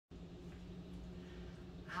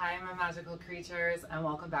Hi my magical creatures and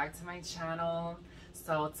welcome back to my channel.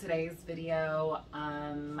 So today's video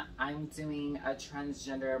I'm doing a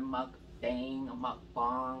transgender mukbang.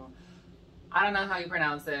 I don't know how you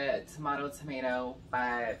pronounce it, tomato,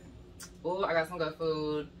 but ooh, I got some good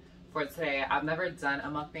food for today. I've never done a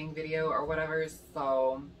mukbang video or whatever,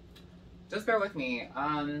 so just bear with me.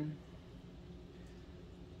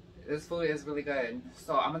 This food is really good.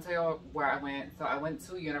 So I'm gonna tell you where I went. So I went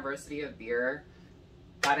to University of Beer.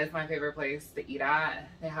 That is my favorite place to eat at.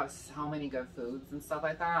 They have so many good foods and stuff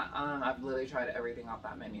like that. I've literally tried everything off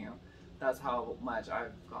that menu. That's how much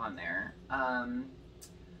I've gone there.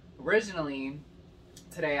 Originally,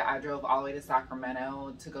 today I drove all the way to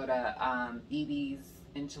Sacramento to go to BB's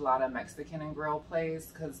Enchilada Mexican and Grill place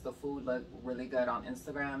because the food looked really good on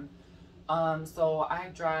Instagram. So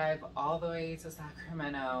I drive all the way to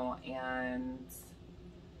Sacramento and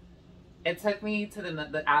it took me to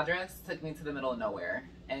the address took me to the middle of nowhere,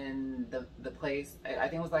 and the place, I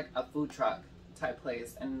think it was like a food truck type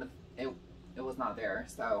place, and it was not there.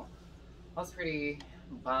 So I was pretty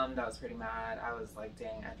bummed. I was pretty mad. I was like,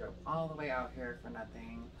 dang, I drove all the way out here for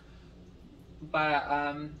nothing. But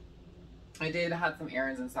I did have some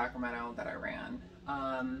errands in Sacramento that I ran.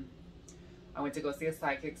 I went to go see a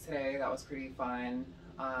psychic today. That was pretty fun.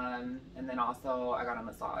 And then also I got a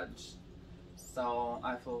massage. So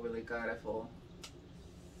I feel really good. I feel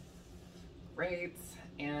great.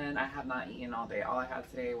 And I have not eaten all day. All I had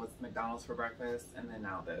today was McDonald's for breakfast and then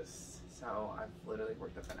now this. So I've literally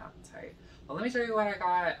worked up an appetite. But let me show you what I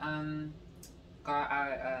got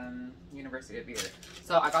at University of Beer.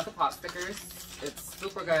 So I got the pot stickers. It's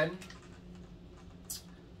super good.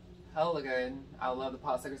 Hella good. I love the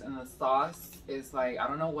pot stickers, and the sauce is like, I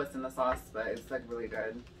don't know what's in the sauce, but it's like really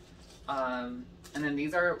good. And then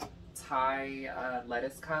these are Thai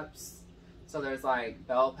lettuce cups. So there's like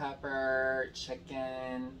bell pepper,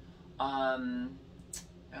 chicken, and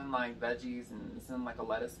like veggies, and it's in like a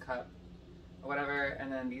lettuce cup or whatever.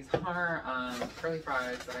 And then these are curly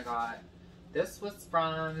fries that I got. This was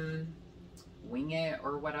from Wing It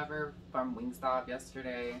or whatever, from Wingstop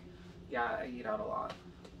yesterday. Yeah, I eat out a lot.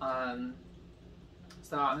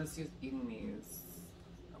 So I'm just eating these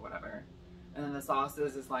or whatever. And then the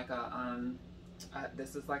sauces is like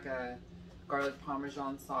this is like a garlic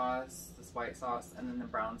parmesan sauce, this white sauce, and then the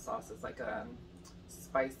brown sauce is like a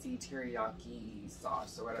spicy teriyaki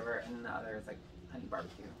sauce or whatever, and the other is like honey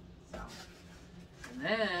barbecue. So, and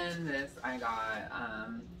then this I got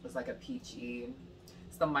was like a peachy,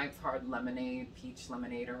 it's the Mike's Hard Lemonade, peach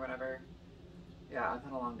lemonade or whatever. Yeah, I've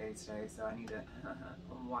had a long day today, so I need to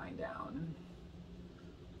wind down.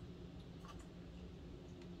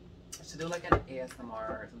 I should do like an ASMR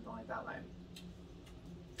or something like that. Like,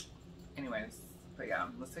 anyways, but yeah,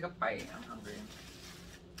 let's take a bite. I'm hungry.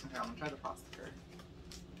 Okay, I'm gonna try the pasta.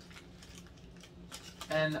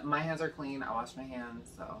 And my hands are clean. I washed my hands,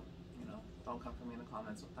 so you know, don't come for me in the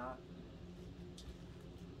comments with that.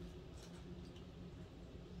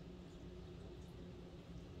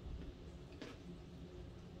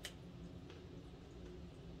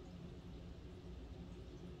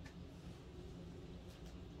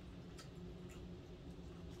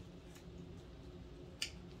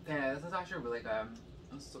 Yeah, this is actually really good.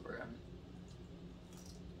 It's super good.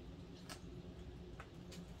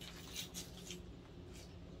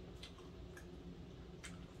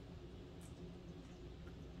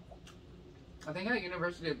 I think at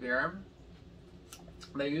University of Beer,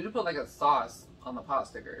 they usually put like a sauce on the pot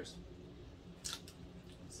stickers.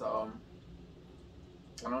 So,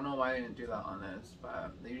 I don't know why they didn't do that on this,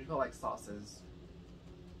 but they usually put like sauces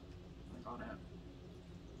like on it.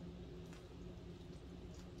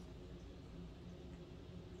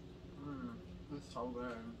 It's so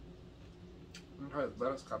good. I'm gonna try the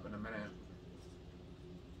lettuce cup in a minute.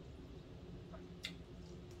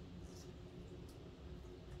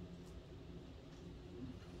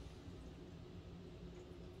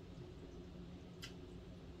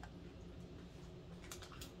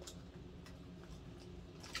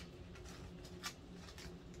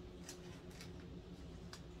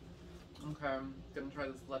 Okay, I'm gonna try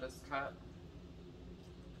this lettuce cup.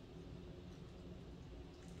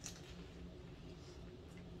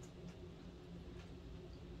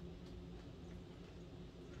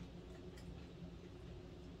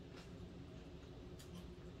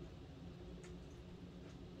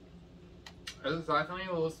 It's definitely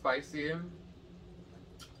a little spicy.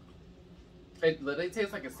 It literally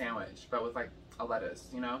tastes like a sandwich, but with like a lettuce,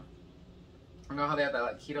 you know? You know how they have that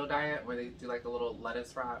like keto diet where they do like a little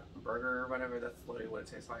lettuce wrap burger or whatever? That's literally what it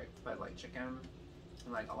tastes like, but like chicken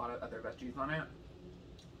and like a lot of other veggies on it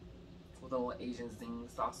with a little Asian zing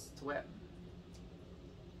sauce to it.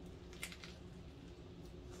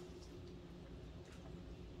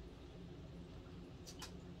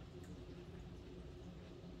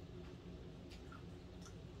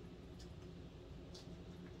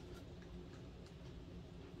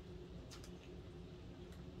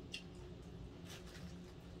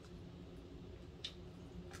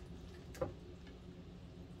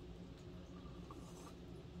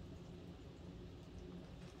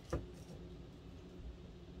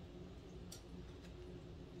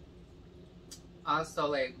 So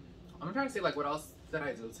like, I'm trying to see like what else did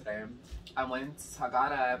I do today. I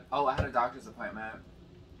got I had a doctor's appointment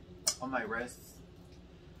on my wrist.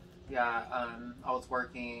 Yeah, I was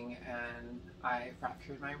working and I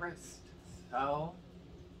fractured my wrist. So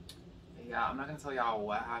yeah, I'm not gonna tell y'all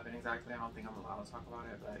what happened exactly. I don't think I'm allowed to talk about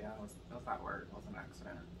it, but yeah, it was at work. It was an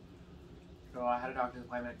accident. So I had a doctor's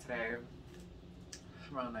appointment today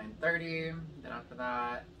around 9:30. Then after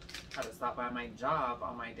that, I had to stop by my job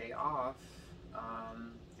on my day off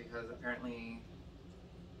because apparently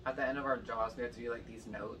at the end of our jobs we have to do like these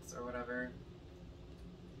notes or whatever.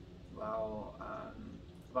 Well,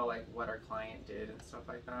 about like what our client did and stuff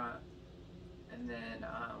like that. And then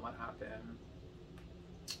what happened?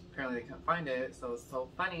 Apparently they couldn't find it, so it's so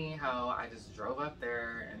funny how I just drove up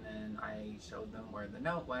there and then I showed them where the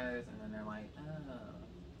note was, and then they're like, oh.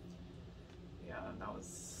 Yeah, that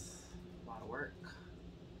was a lot of work.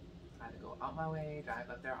 I had to go out my way, drive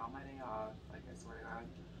up there on my day off, like I swear to God.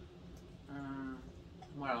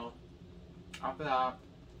 Well, after that,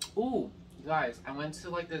 ooh, you guys, I went to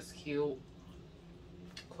like this cute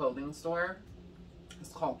clothing store. It's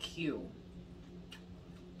called Q.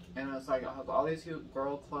 And it's like I have all these cute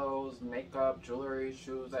girl clothes, makeup, jewelry,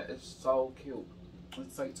 shoes. That is so cute.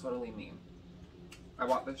 It's like totally me. I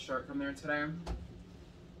bought this shirt from there today.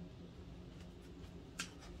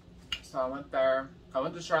 So I went there. I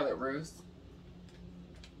went to Charlotte Russe.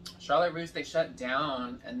 Charlotte Russe, they shut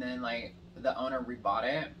down and then like the owner rebought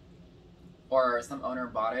it. Or some owner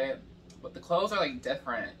bought it. But the clothes are like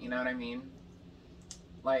different, you know what I mean?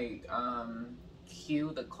 Like,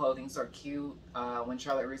 Q, the clothing store Q, when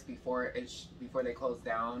Charlotte Russe before they closed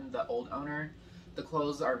down, the old owner, the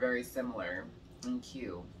clothes are very similar in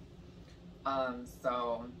Q.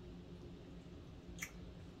 So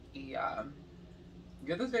yeah,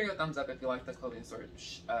 give this video a thumbs up if you like the clothing store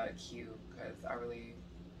Q, because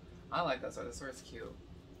I like that store. The store is cute.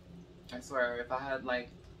 I swear, if I had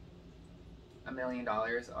like $1 million,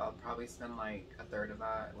 I'll probably spend like a third of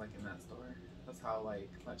that like in that store. That's how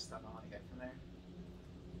like much stuff I want to get from there.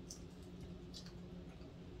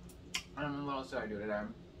 I don't know what else did I do today.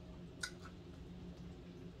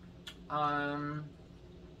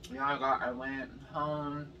 Yeah, I went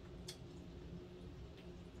home.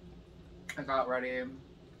 I got ready,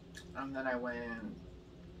 and then I went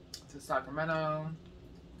to Sacramento.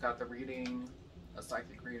 Got the reading, a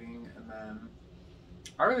psychic reading, and then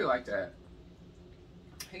I really liked it.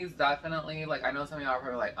 He's definitely, like, I know some of y'all are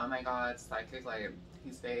probably like, oh my god, psychic, like,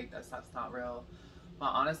 he's fake, that's not real. But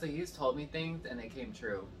honestly, he's told me things and they came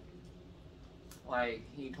true. Like,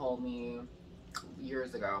 he told me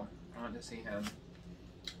years ago, I went to see him,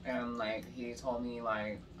 and like, he told me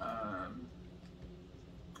like,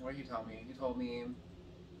 what did he tell me? He told me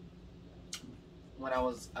when I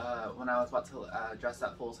was about to dress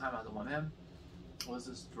up full time as a woman, was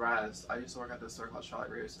this dress. I used to work at this store called Charlotte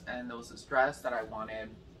Russe, and there was this dress that I wanted,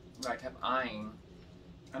 that I kept eyeing,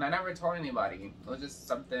 and I never told anybody. It was just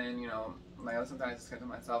something, you know, like, something I just kept to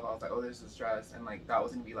myself. I was like, oh, there's this dress, and like, that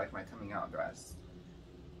was gonna be like my coming out dress,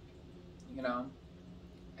 you know.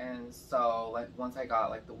 And so like, once I got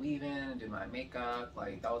like the weave in and did my makeup,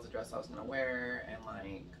 like, that was the dress I was gonna wear and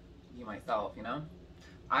like be myself, you know.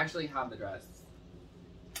 I actually have the dress.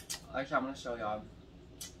 Actually, I'm gonna show y'all.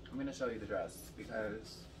 I'm gonna show you the dress because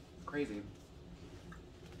it's crazy.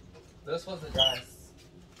 This was the dress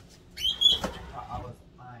I was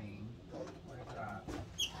eyeing. Where is that?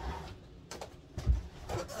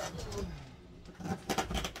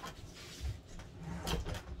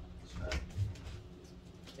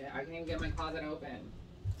 Yeah, I can't even get my closet open.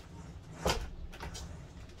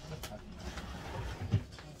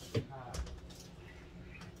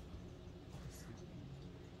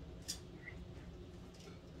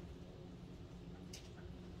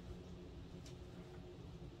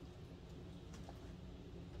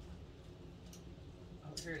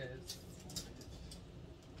 Here it is.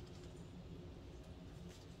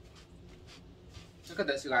 Look at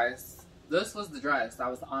this, you guys. This was the dress I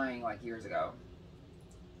was eyeing like years ago,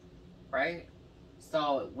 right?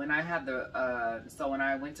 So when I had when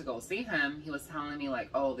I went to go see him, he was telling me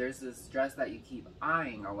like, oh, there's this dress that you keep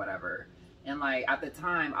eyeing or whatever. And like, at the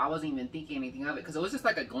time, I wasn't even thinking anything of it because it was just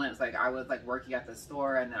like a glimpse. Like, I was like working at the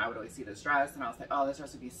store and then I would always see this dress and I was like, oh, this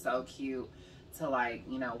dress would be so cute to like,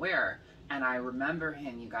 you know, wear. And I remember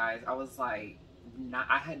him, you guys, I was like,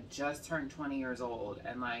 I had just turned 20 years old,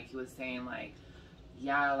 and like, he was saying like,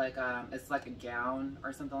 yeah, like, it's like a gown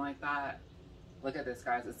or something like that. Look at this,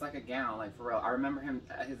 guys, it's like a gown, like, for real. I remember him,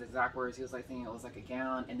 his exact words, he was like saying it was like a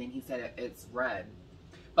gown, and then he said it's red.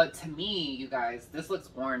 But to me, you guys, this looks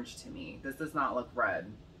orange to me. This does not look red.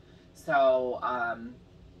 So,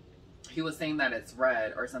 he was saying that it's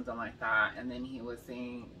red or something like that, and then he was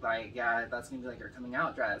saying like, yeah, that's gonna be like your coming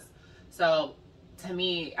out dress. So to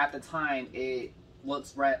me at the time it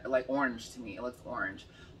looks red, like orange to me. It looks orange,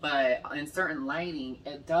 but in certain lighting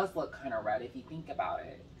it does look kind of red if you think about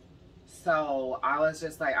it. So I was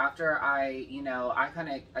just like, after I, you know, I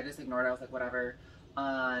just ignored it. I was like, whatever.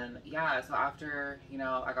 Yeah, so after, you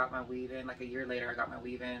know, I got my weave in, like a year later I got my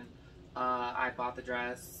weave in. I bought the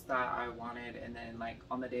dress that I wanted, and then like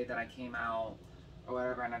on the day that I came out or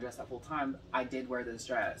whatever and I dressed up full time, I did wear this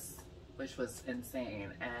dress, which was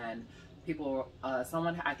insane. And people, I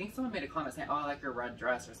think someone made a comment saying, oh, I like your red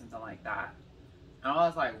dress or something like that. And I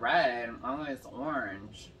was like, red? I was like, it's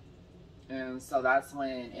orange. And so that's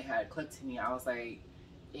when it had clicked to me. I was like,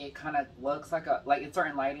 it kind of looks like like in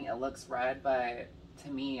certain lighting it looks red, but to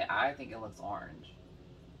me, I think it looks orange.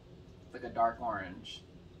 Like a dark orange.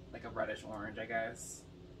 Like a reddish orange, I guess.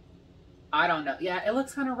 I don't know. Yeah, it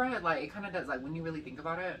looks kind of red. Like, it kind of does, like, when you really think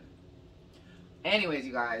about it. Anyways,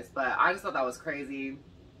 you guys, but I just thought that was crazy.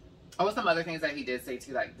 Oh, some other things that he did say,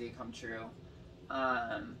 too, that did come true.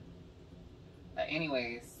 But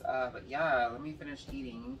anyways, but yeah, let me finish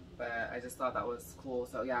eating. But I just thought that was cool.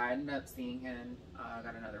 So, yeah, I ended up seeing him. I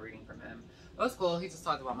got another reading from him. It was cool. He just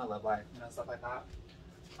talked about my love life, you know, stuff like that.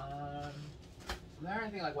 Is there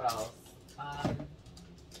anything, like, what else?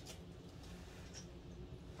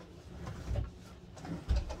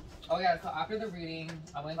 Oh yeah, so after the reading,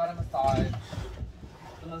 I went and got a massage.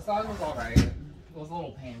 The massage was alright. It was a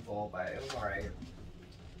little painful, but it was alright.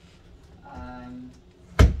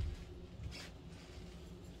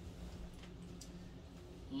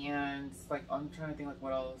 And like, I'm trying to think like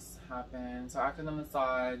what else happened. So after the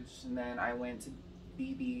massage, and then I went to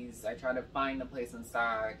BB's. I tried to find a place in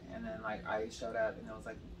Stag, and then like I showed up, and it was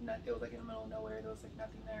like it was like in the middle of nowhere. There was like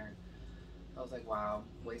nothing there. I was like, wow,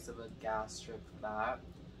 waste of a gas trip for that.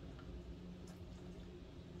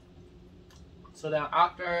 So then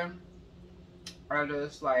after I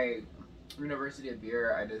just like University of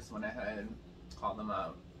Beer, I just went ahead, called them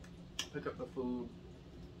up, picked up the food,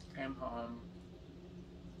 came home,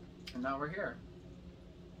 and now we're here.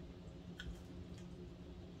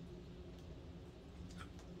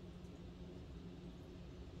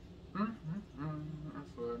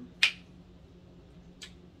 That's good.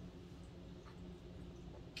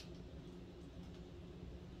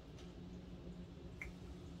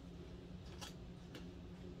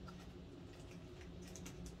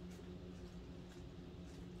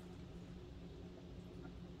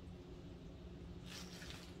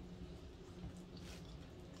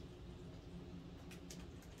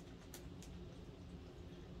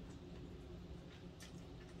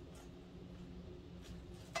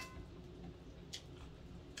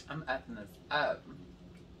 I'm effing this up.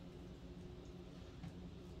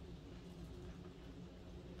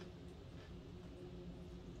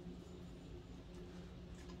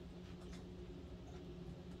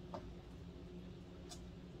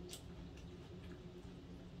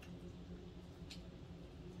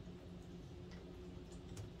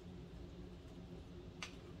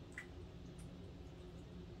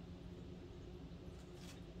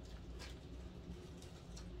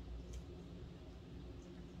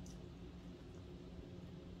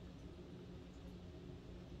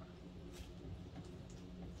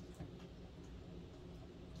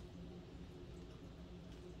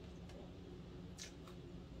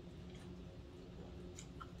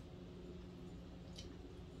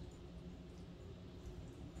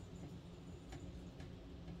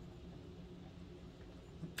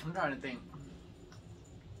 I'm trying to think.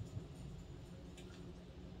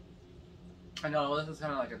 I know this is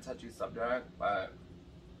kind of like a touchy subject, but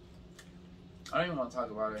I don't even want to talk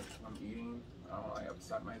about it when I'm eating. I don't want to like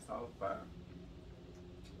upset myself, but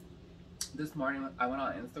this morning I went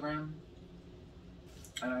on Instagram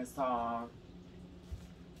and I saw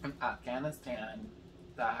in Afghanistan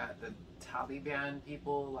that the Taliban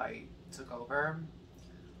people like took over,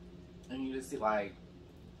 and you just see like,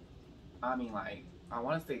 I mean like, I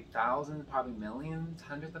want to say thousands, probably millions,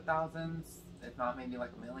 hundreds of thousands, if not maybe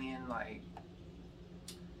like a million, like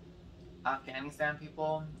Afghanistan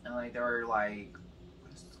people, and like they were like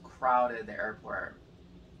crowded the airport,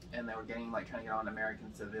 and they were getting like trying to get on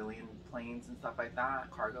American civilian planes and stuff like that,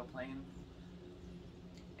 cargo planes,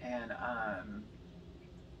 and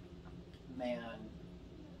man,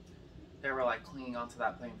 they were like clinging onto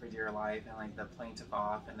that plane for dear life, and like the plane took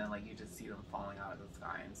off, and then like you just see them falling out of the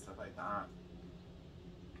sky and stuff like that.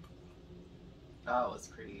 That was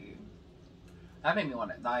pretty. That made me want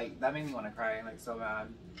to like. That made me want to cry like so bad.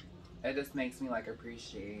 It just makes me like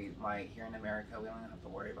appreciate like here in America we don't have to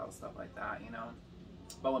worry about stuff like that, you know.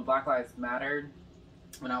 But when Black Lives Mattered,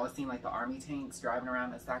 when I was seeing like the army tanks driving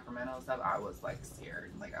around in Sacramento and stuff, I was like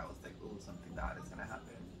scared. Like I was like, ooh, something bad is gonna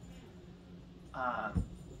happen.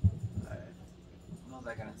 But what was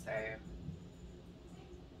I gonna say?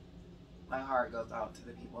 My heart goes out to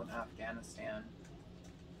the people in Afghanistan.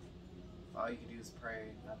 All you can do is pray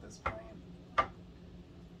at this point.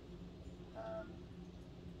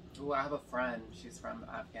 Ooh, I have a friend. She's from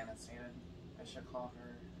Afghanistan. I should call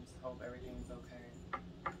her. Just hope everything's okay.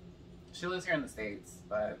 She lives here in the States,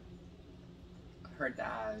 but her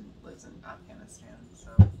dad lives in Afghanistan,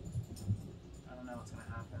 so I don't know what's gonna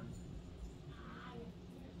happen.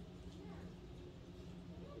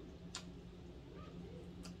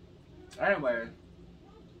 Anyway,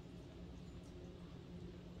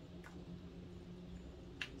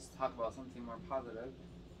 let's talk about something more positive.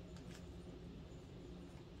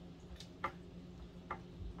 I'm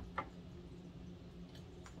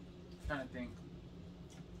trying to think.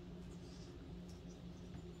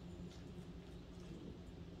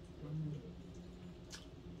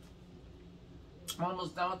 I'm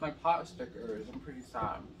almost done with my pot stickers. I'm pretty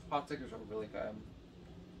sad. Pot stickers are really good.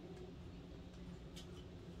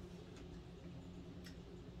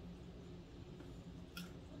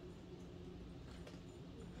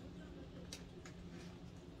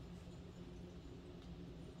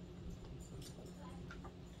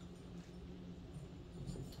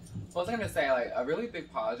 What was I gonna say? Like, a really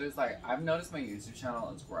big positive is, like, I've noticed my YouTube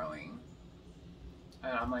channel is growing.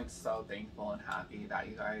 And I'm, like, so thankful and happy that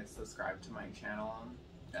you guys subscribe to my channel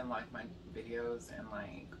and like my videos and,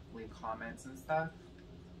 like, leave comments and stuff.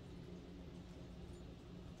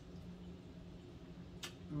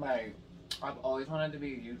 Like, I've always wanted to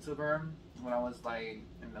be a YouTuber when I was, like,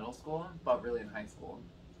 in middle school, but really in high school.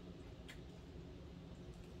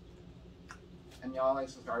 And y'all, like,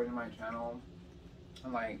 subscribing to my channel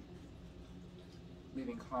and, like,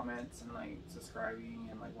 leaving comments and, like, subscribing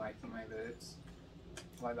and, like, liking my vids.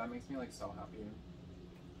 Like, that makes me, like, so happy.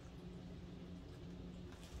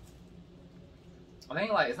 I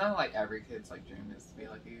think, like, it's not like every kid's, like, dream is to be,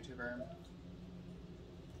 like, a YouTuber.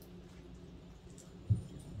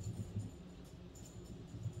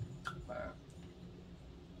 But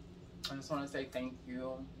I just want to say thank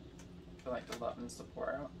you for, like, the love and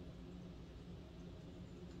support.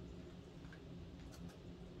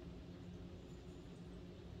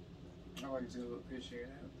 I really do appreciate it.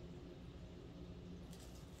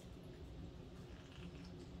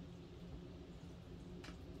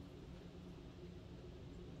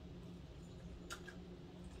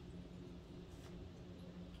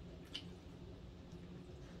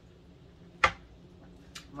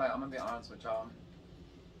 Like, I'm gonna be honest with y'all.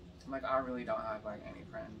 Like, I really don't have, like, any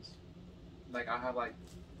friends. Like, I have, like,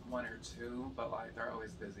 one or two, but, like, they're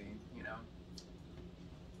always busy, you know?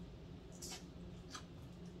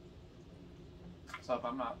 So if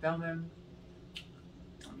I'm not filming,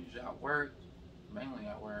 I'm usually at work, mainly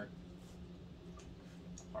at work,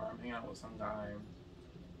 or I'm hanging out with some guy.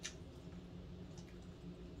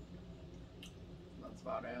 That's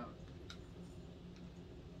about it.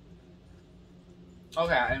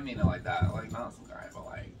 Okay, I didn't mean it like that. Like, not some guy, but,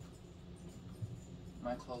 like,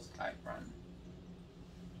 my close guy friend.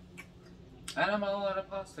 And I'm all out of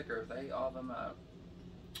pot stickers. I ate all of them up.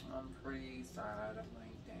 I'm pretty sad. I'm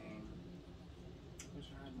like, dang. Wish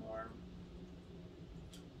I had more.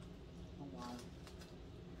 Oh wow.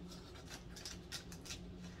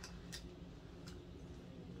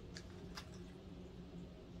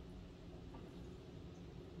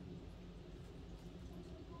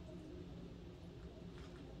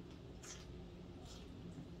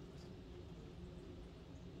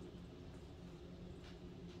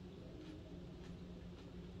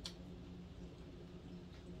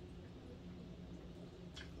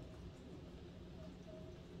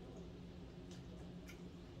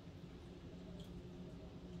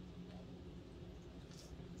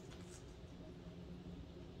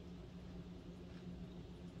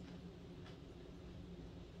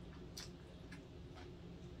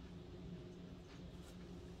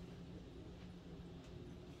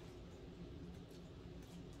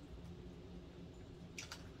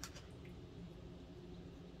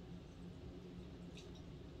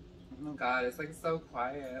 Oh my god, it's like so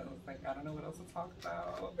quiet. It's like, I don't know what else to talk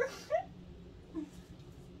about.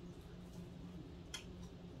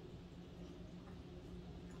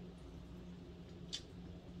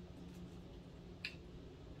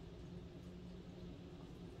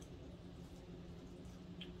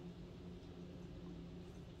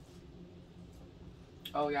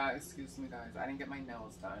 Oh yeah, excuse me guys. I didn't get my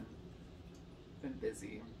nails done. Been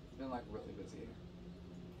busy. Been like really busy.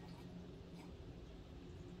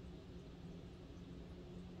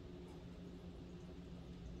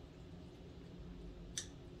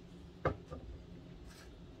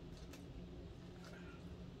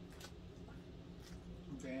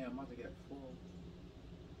 about to get full.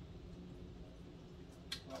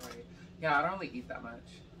 Alright. Yeah, I don't really eat that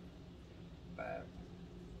much. But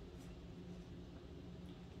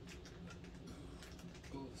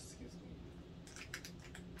oh, excuse me.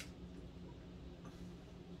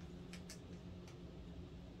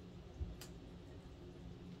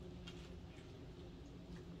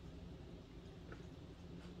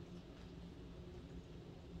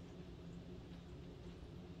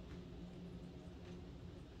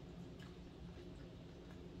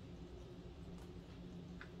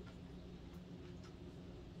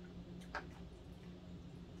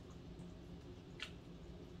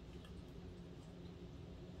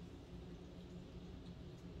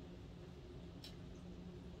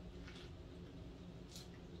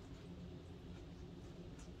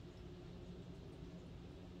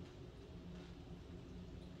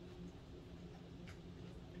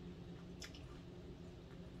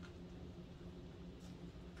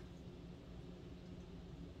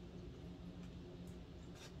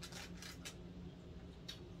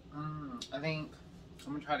 I think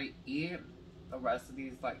I'm gonna try to eat the rest of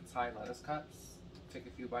these like Thai lettuce cups. Take a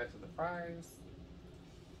few bites of the fries.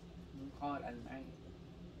 And call it a night.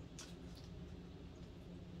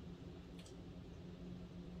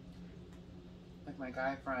 Like my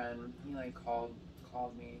guy friend, he like called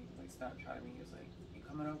me, like Snapchatted me. He was like, "You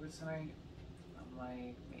coming over tonight?" I'm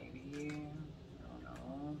like, maybe. I don't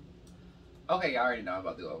know. Okay, I already know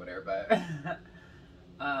about to go over there, but what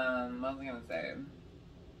was I gonna say?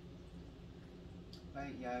 But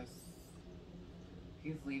yes,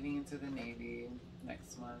 he's leaving into the Navy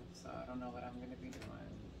next month, so I don't know what I'm gonna be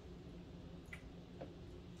doing.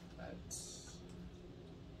 But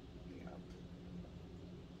yeah,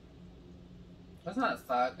 doesn't that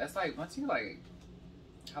suck? It's like once you like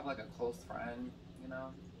have like a close friend, you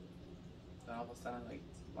know, then all of a sudden like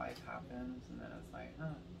life happens, and then it's like,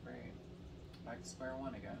 huh, great, back to square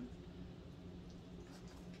one again.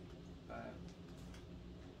 But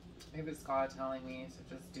maybe it's God telling me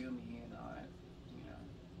to just do me and not, you know,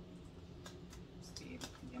 just be,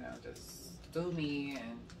 you know, just do me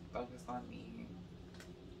and focus on me.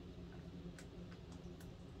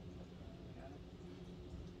 Yeah.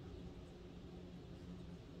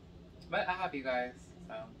 But I have you guys,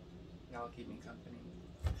 so y'all keep me company.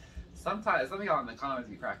 Sometimes some of y'all in the comments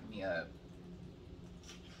be cracking me up.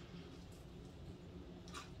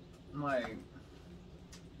 I'm like,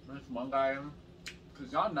 there's one guy,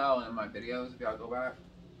 because y'all know in my videos, if y'all go back,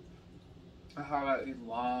 I have like these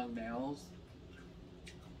long nails.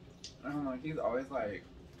 And I'm like, he's always like,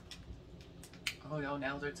 oh, your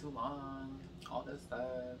nails are too long, all this stuff.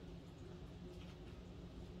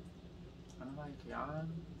 And I'm like, yeah.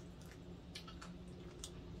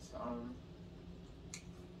 So,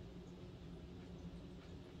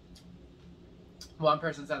 one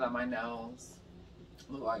person said that my nails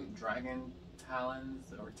look like dragon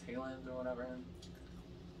talons or talons or whatever.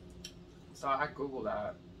 So I googled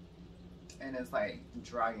that, and it's like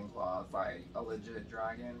dragon claws, like a legit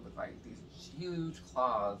dragon with like these huge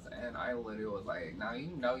claws. And I literally was like, now you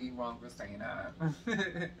know you wrong for saying that.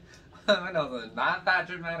 My nails are not that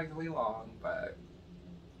dramatically long, but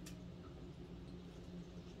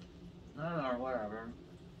I don't know, whatever.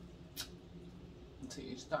 To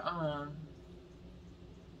each their own.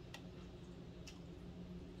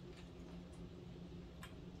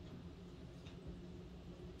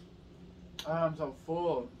 Oh, I'm so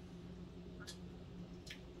full.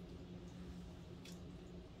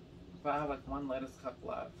 But I have like one lettuce cup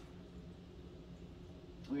left.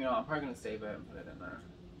 You know, I'm probably gonna save it and put it in there.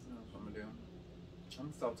 That's what I'm gonna do.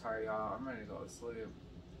 I'm so tired, y'all. I'm ready to go to sleep.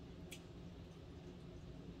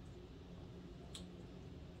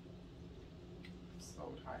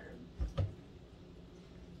 So tired.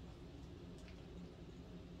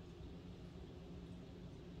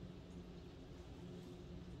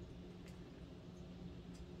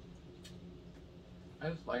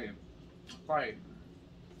 It's like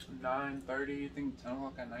 9:30, I think 10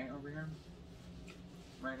 o'clock at night over here.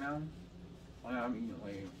 Right now. And I'm eating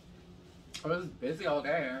late. I was busy all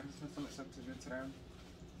day. There's been so much stuff to do today.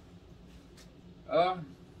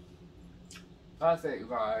 That's it, you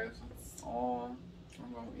guys. That's all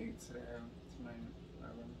I'm gonna eat today, tonight,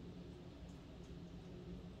 whatever.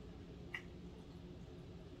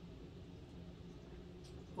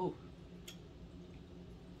 Ooh.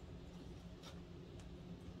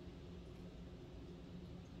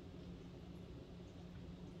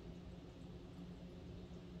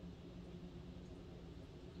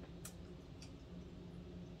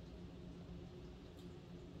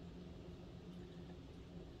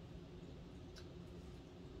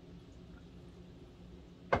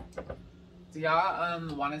 Do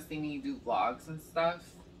y'all want to see me do vlogs and stuff?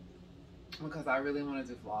 Because I really want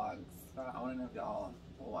to do vlogs. But I want to know if y'all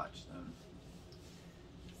will watch them.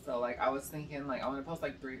 So like I was thinking like I want to post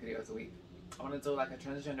like 3 videos a week. I want to do like a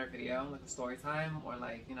transgender video, like a story time, or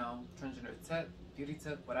like, you know, transgender tip, beauty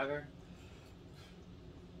tip, whatever.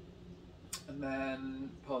 And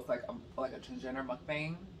then post like a transgender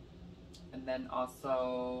mukbang. And then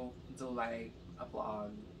also do like a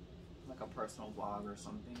vlog, like a personal vlog or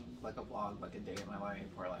something, like a vlog, like a day in my life,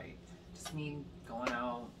 or like just me going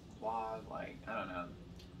out, vlog, like I don't know.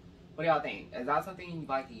 What do y'all think? Is that something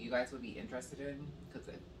like you guys would be interested in? Because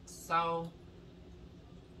if so,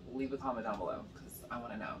 leave a comment down below because I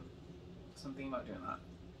want to know something about doing that.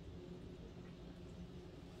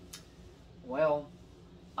 Well,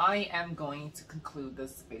 I am going to conclude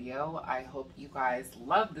this video. I hope you guys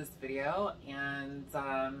love this video, and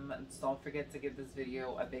don't forget to give this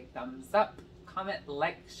video a big thumbs up, comment,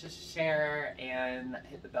 like, share, and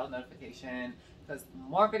hit the bell notification because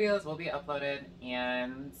more videos will be uploaded.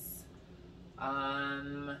 And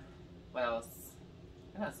what else?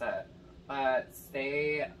 I think that's it. But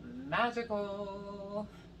stay magical.